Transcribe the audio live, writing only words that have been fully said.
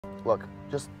Look,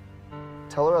 just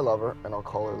tell her I love her, and I'll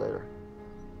call her later.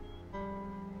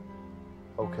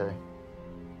 Okay.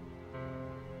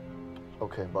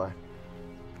 Okay, bye.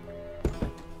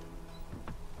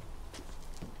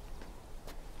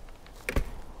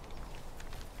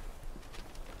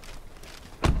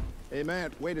 Hey,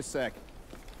 man, wait a sec.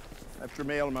 Left your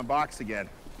mail in my box again.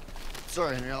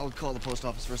 Sorry, Henry. I'll call the post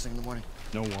office first thing in the morning.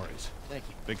 No worries. Thank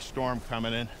you. Big storm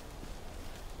coming in.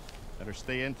 Better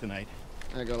stay in tonight.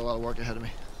 I got a lot of work ahead of me.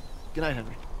 Good night,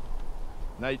 Henry.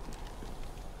 Night.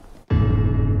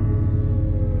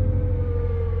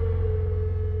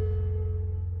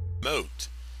 Moat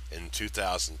in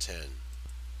 2010.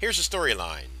 Here's the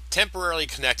storyline. Temporarily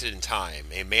connected in time,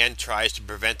 a man tries to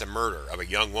prevent the murder of a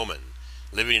young woman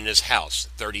living in his house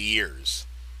 30 years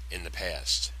in the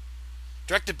past.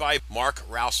 Directed by Marc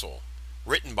Roussel,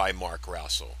 written by Marc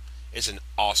Roussel, it's an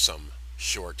awesome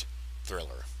short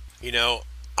thriller. You know,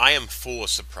 I am full of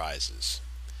surprises.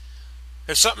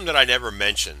 There's something that I never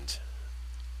mentioned.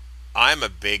 I'm a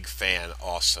big fan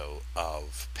also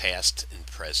of past and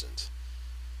present.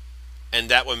 And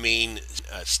that would mean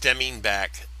stemming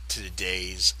back to the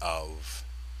days of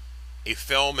a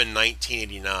film in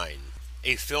 1989,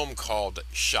 a film called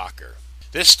Shocker.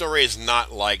 This story is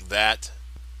not like that,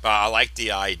 but I like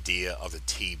the idea of the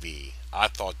TV. I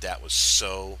thought that was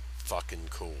so fucking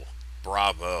cool.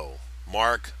 Bravo.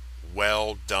 Mark,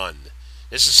 well done.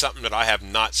 This is something that I have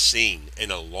not seen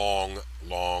in a long,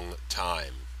 long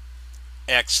time.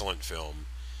 Excellent film.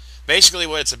 Basically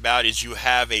what it's about is you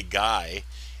have a guy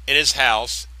in his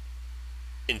house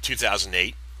in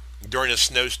 2008 during a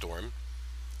snowstorm,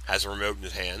 has a remote in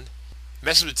his hand,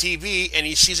 messes with the TV, and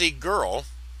he sees a girl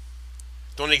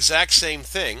doing the exact same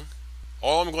thing.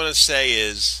 All I'm going to say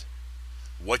is,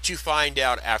 what you find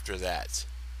out after that,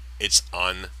 it's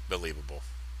unbelievable.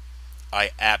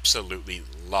 I absolutely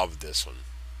love this one.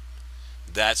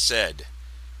 That said,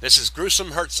 this is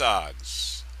Gruesome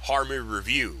Herzog's horror movie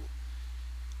review.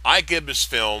 I give this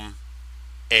film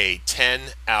a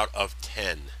 10 out of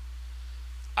 10.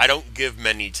 I don't give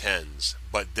many 10s,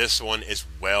 but this one is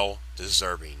well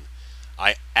deserving.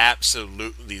 I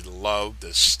absolutely love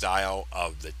the style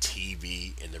of the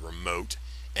TV and the remote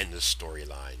and the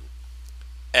storyline.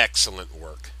 Excellent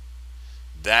work.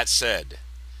 That said,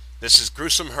 this is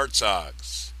Gruesome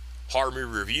Herzog's horror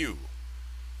movie review,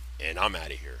 and I'm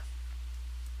out of here.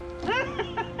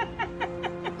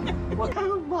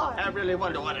 Oh my, I really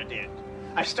wonder what I did.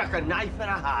 I stuck a knife in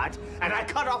a heart, and I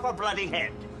cut off a bloody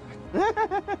head.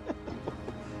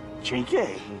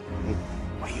 Cheeky.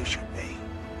 Well, you should be.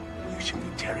 You should be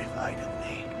terrified of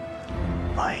me.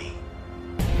 Why?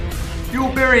 You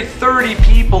buried 30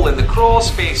 people in the crawl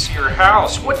space of your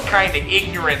house. What kind of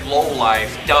ignorant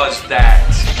lowlife does that?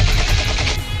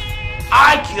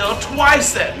 I killed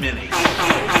twice that many.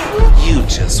 You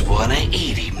just want to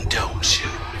eat him, don't you?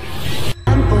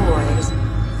 And boys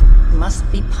must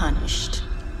be punished,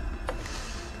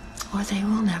 or they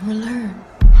will never learn.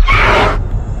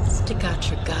 Stick out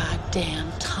your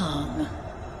goddamn tongue,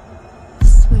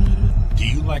 sweetie. Do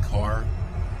you like horror?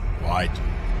 Well, I do.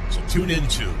 So tune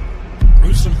into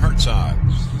Gruesome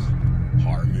Herzog's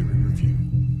horror movie.